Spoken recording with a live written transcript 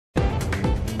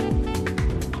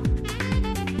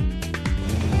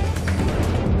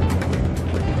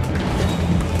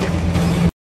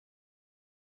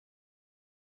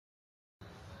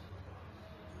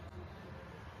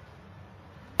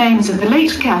remains of the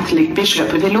late Catholic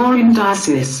Bishop of Ilorin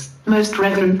Diocese, Most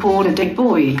Reverend Paul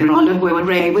Adegboyega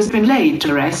Olawoore, was been laid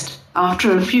to rest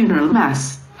after a funeral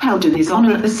mass held in his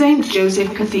honor at the St.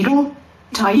 Joseph Cathedral,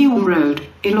 Taiwan Road,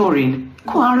 Ilorin,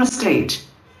 Kwara State.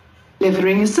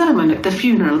 Delivering a sermon at the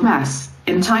funeral mass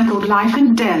entitled Life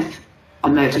and Death, a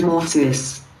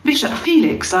Metamorphosis, Bishop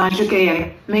Felix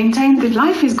Adegboyega maintained that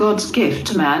life is God's gift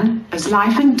to man, as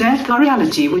life and death are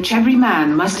reality which every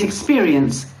man must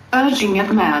experience, urging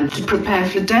every man to prepare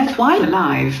for death while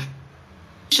alive.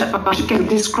 Bishop Adegboyega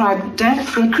described death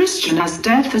for a Christian as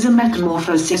death as a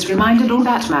metamorphosis, reminded all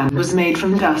that man was made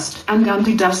from dust, and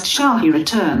unto dust shall he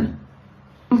return.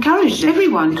 Encouraged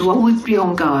everyone to always be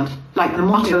on guard, like the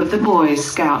motto of the Boy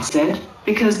Scouts said,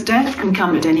 because death can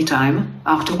come at any time,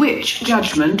 after which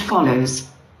judgment follows.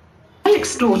 While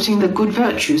extorting the good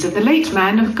virtues of the late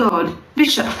man of God,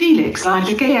 Bishop Felix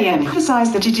Adegboyega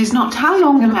emphasized that it is not how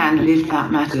long a man lived that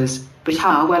matters, but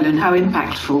how well and how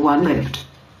impactful one lived.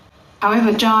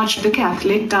 However, charged the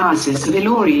Catholic Diocese of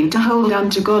Ilorin to hold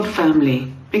unto God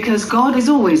firmly, because God is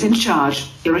always in charge,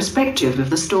 irrespective of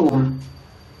the storm.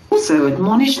 Also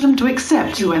admonished them to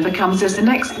accept whoever comes as the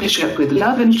next bishop with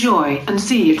love and joy, and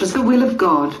see it as the will of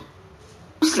God.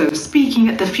 Also speaking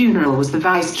at the funeral was the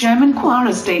Vice Chairman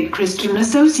Kwara State Christian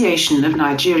Association of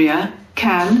Nigeria,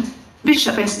 CAN,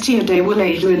 Bishop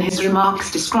Adegboyega, who in his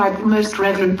remarks described Most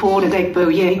Reverend Paul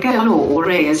Adegboyega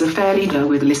Olawoore as a fair leader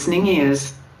with listening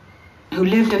ears, who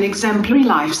lived an exemplary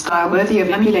lifestyle worthy of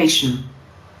emulation.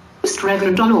 Most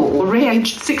Reverend Olawoore,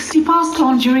 aged 60, passed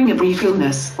on during a brief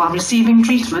illness while receiving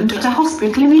treatment at a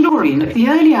hospital in Ilorin at the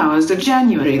early hours of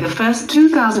January 1,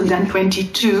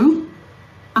 2022.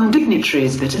 Among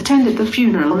dignitaries that attended the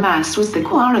funeral mass was the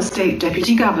Kwara State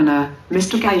Deputy Governor,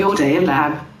 Mr. Kayode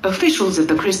Alab, officials of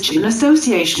the Christian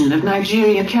Association of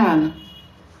Nigeria CAN.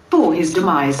 For his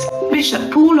demise,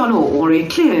 Bishop Paul Olawoore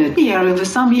cleared the air over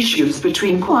some issues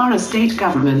between Kwara State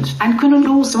government and CAN, and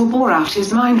also bore out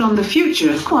his mind on the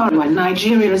future of Kwara and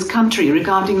Nigeria as country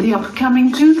regarding the upcoming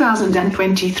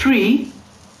 2023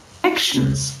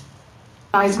 elections.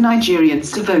 Advised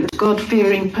Nigerians to vote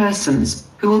God-fearing persons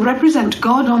who will represent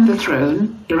God on the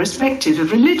throne, irrespective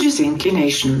of religious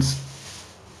inclinations.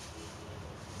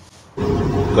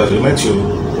 Because we meant to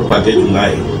propagate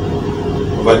lie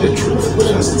over the truth,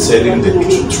 just selling the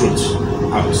truth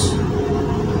out.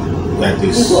 That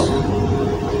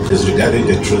is regarding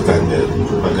the truth and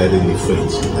propagating the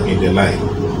faith, the lie.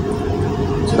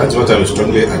 So that's what I would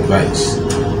strongly advise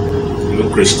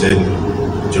Christian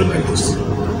journalists.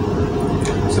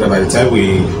 So that by the time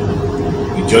we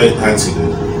join hands in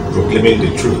proclaiming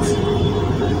the truth,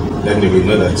 then they will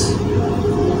know that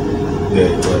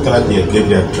whatever the game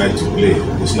they are trying to play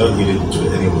is not hidden to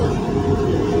anyone.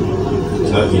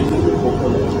 It's not hidden.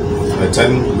 By the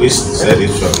time we said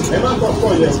it from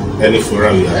any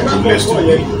forum we are privileged to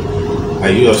be,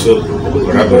 and you also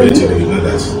corroborated, you know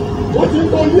that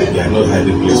there are no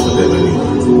hiding place for them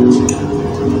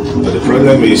anymore. But the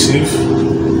problem is, if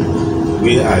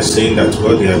we are saying that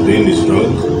what they are doing is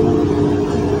wrong,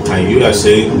 and you are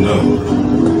saying no,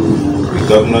 the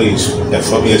governor is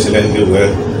performing excellently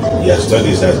well, he has done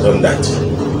this, has done that.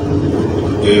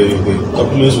 The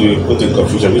companies will put in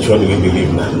confusion, which one do we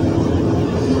believe now?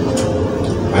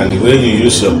 And the way you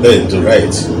use your pen to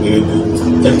write, you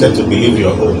will be tempted to believe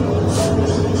your own.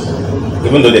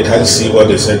 Even though they can't see what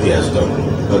they said he has done.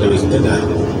 But there is that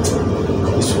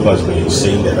this must be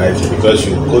saying the right thing, because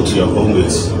you go to your own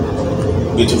ways,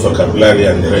 beautiful vocabulary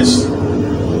and the rest.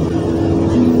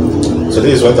 So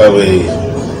this is what I will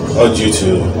urge you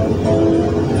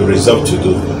to resolve to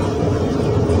do.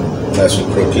 As we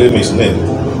proclaim his name,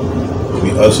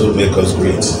 he will also make us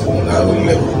great in our own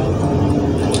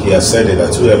level. He has said it,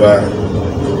 that whoever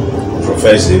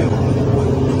professes him in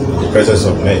the presence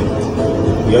of men,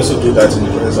 he also do that in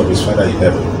the presence of his Father in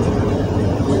heaven.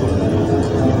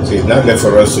 So it's not left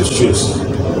for us to choose.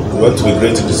 We want to be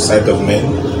great in the sight of men,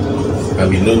 and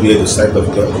we know we are in the sight of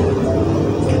God.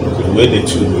 So the way they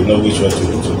choose, we know which one to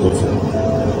go for.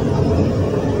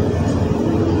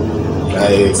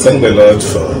 I thank the Lord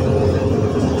for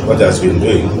what has been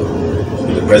doing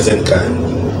in the present CAN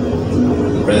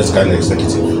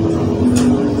executive.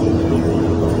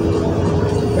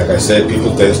 Like I said,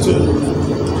 people tend to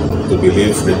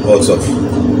believe reports of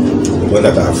people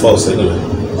that are false anyway.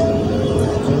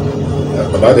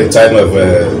 About the time of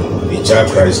the child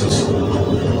crisis,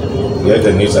 we heard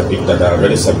the news that people that are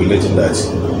already circulating that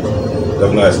the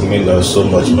governor has given us so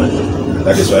much money, and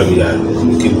that is why we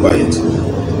keep quiet.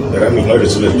 But we've not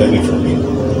received a penny from him.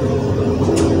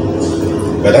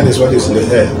 But that is what is in the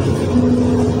air.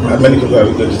 How many people are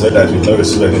we going to tell that we've not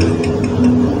received anything?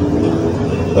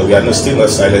 But we are not, still not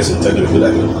silenced in telling people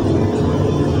that in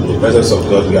the presence of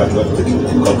God we have not taken a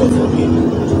cup from Him.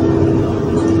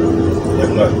 We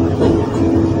have not.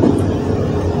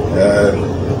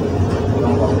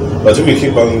 But if we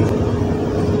keep on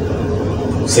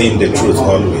saying the truth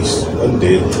always, one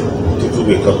day people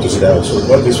will come to see that. So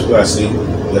what these people are saying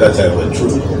the other time were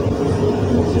true.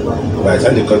 By the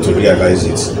time they come to realize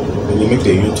it, they will make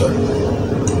a U-turn.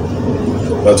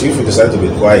 But if we decide to be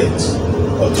quiet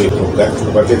or to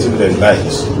propagating their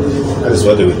lies, that is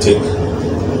what they will take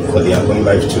for their own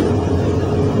life too.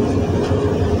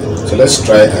 So let's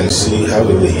try and see how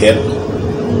we will help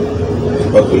the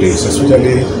populace,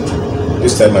 especially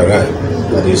this time around.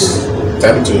 That is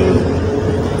time to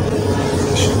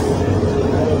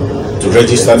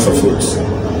register for votes.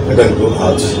 Let them go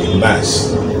out in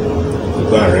mass to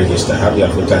go and register, have their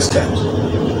voters card.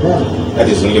 That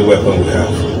is the only weapon we have.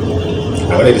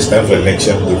 And when it is time for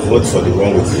election, we vote for the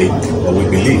one we think or we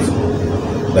believe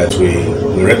that we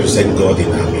represent God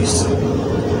in our midst.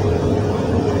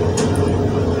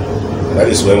 And that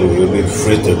is when we will be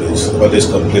free to lose. All this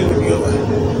complaint will be over.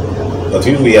 But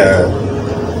if we are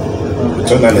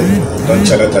turn on a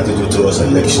nonchalant attitude towards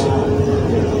election,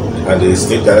 and they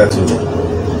still gather to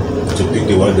pick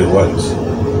the one they want,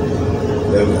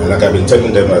 then, like I've been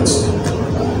telling them at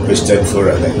Christian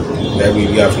Forum, that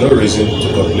we have no reason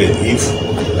to complain if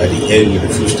at the end we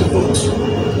refuse to vote,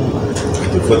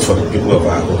 and to vote for the people of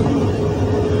our home,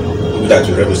 people that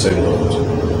we represent God.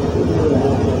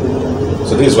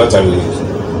 So this is what I will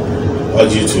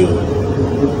urge you to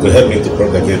help me to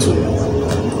propagate to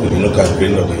the local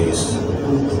green of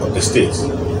the state.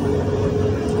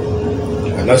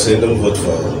 I'm not saying don't vote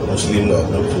for Muslim or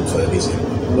don't vote for anything,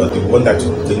 but the one that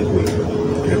you think will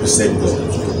represent God.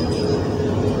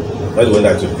 Not the one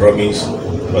that you promise,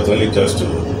 but only just to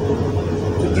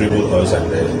dribble us,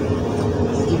 and then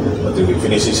but if he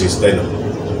finishes his tenure,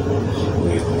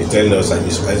 he telling us that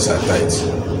his hands are tight.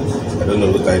 I don't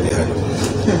know who tied the hand.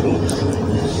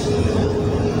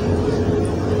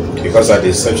 Because at the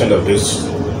inception of this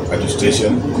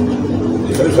administration,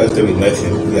 the very first day we met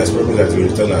him, he has promised that he will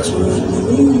return our school.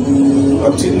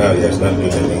 Up till now, he has not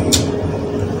made any.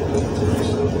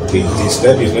 The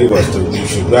step is made was to, you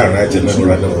should go and write a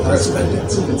memorandum of understanding,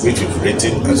 which we've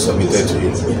written and submitted to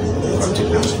him. Up till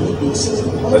now.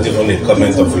 Not even a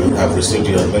comment of you have received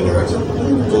your memorandum.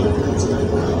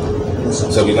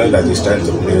 So we know that he's trying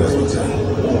to play us with him.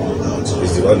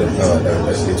 He's the one in power that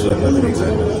has the two and nothing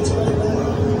example.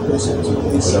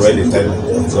 Whenever the time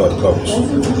of God comes,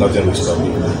 nothing will stop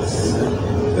him.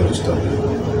 Nothing will stop him.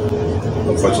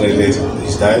 Unfortunately,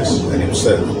 he's died and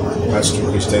himself passed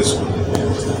through Christian school.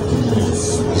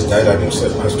 He's died and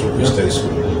himself passed through Christian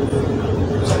school.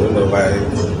 So I don't know why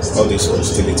all this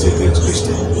hostility against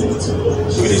Christians.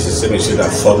 If it is the same issue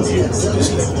that formed you to this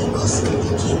level.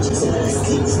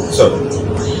 So,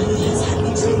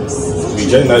 we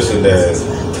join us in the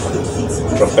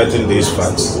trumpeting these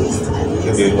facts.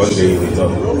 Maybe one day we know.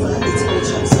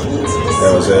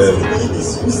 There was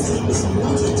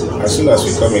as soon as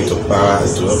we come into power,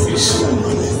 into office,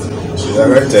 we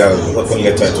write an open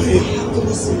letter to him,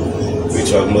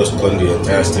 which almost turned the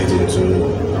entire state into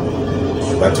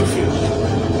a battlefield.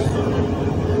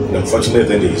 The unfortunate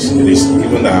thing is, it is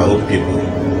even our own people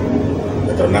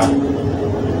that are now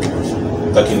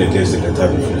talking against the entire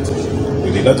battlefield.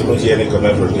 We did not even hear any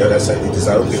comment from the other side. It is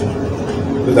our own people.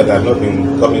 Those that have not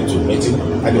been coming to meeting,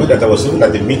 and the one that I was even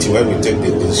at the meeting when we take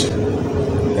the decision,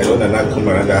 and when I now come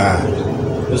around,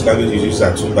 those language issues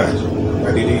are too bad.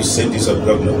 Why did you say this of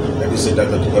governor? Why did you say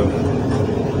that of the governor?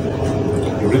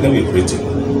 You read them with written.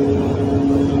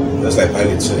 Just like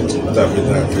Pilate said, what I've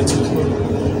written, I've written.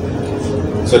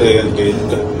 So the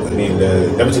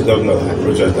deputy governor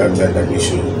approached us that time that we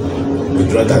should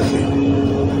withdraw that thing.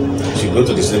 We should go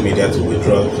to the same media to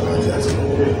withdraw that thing.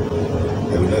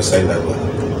 I will not sign that one.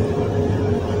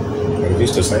 I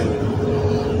refused to sign it.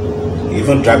 He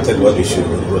even drafted what we should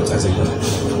wrote. I said, no,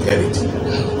 get it.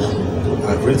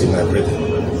 I've written.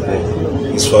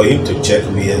 It's for him to check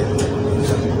where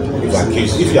you've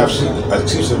accused. If you have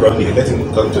accused wrongly, let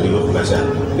him come to the open and say,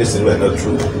 this thing were not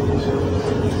true.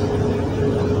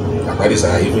 That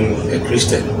are even a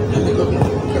Christian in the government.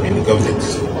 The government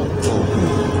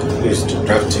is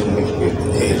drafting a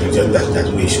region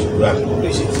that we should go and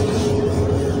publish it.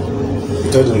 We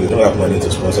told them we don't have money to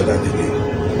sponsor that again.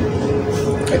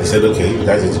 And he said, okay, if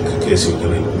that is the case, you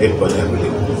can make money and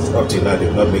believe. Up till now, they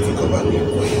will not make it come back.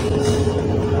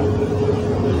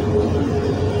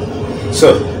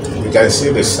 So, you can see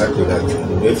the circle that the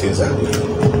way things are going.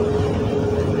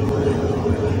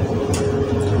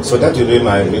 So that will be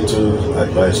my little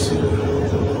advice to you.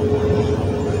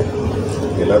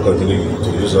 The Lord continue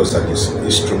to use us as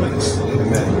instruments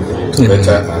to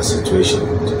better our situation,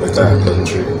 to better our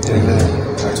country,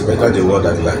 and to better the world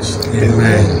at large.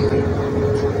 Amen.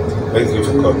 Thank you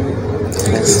for coming.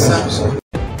 Thank you, sir.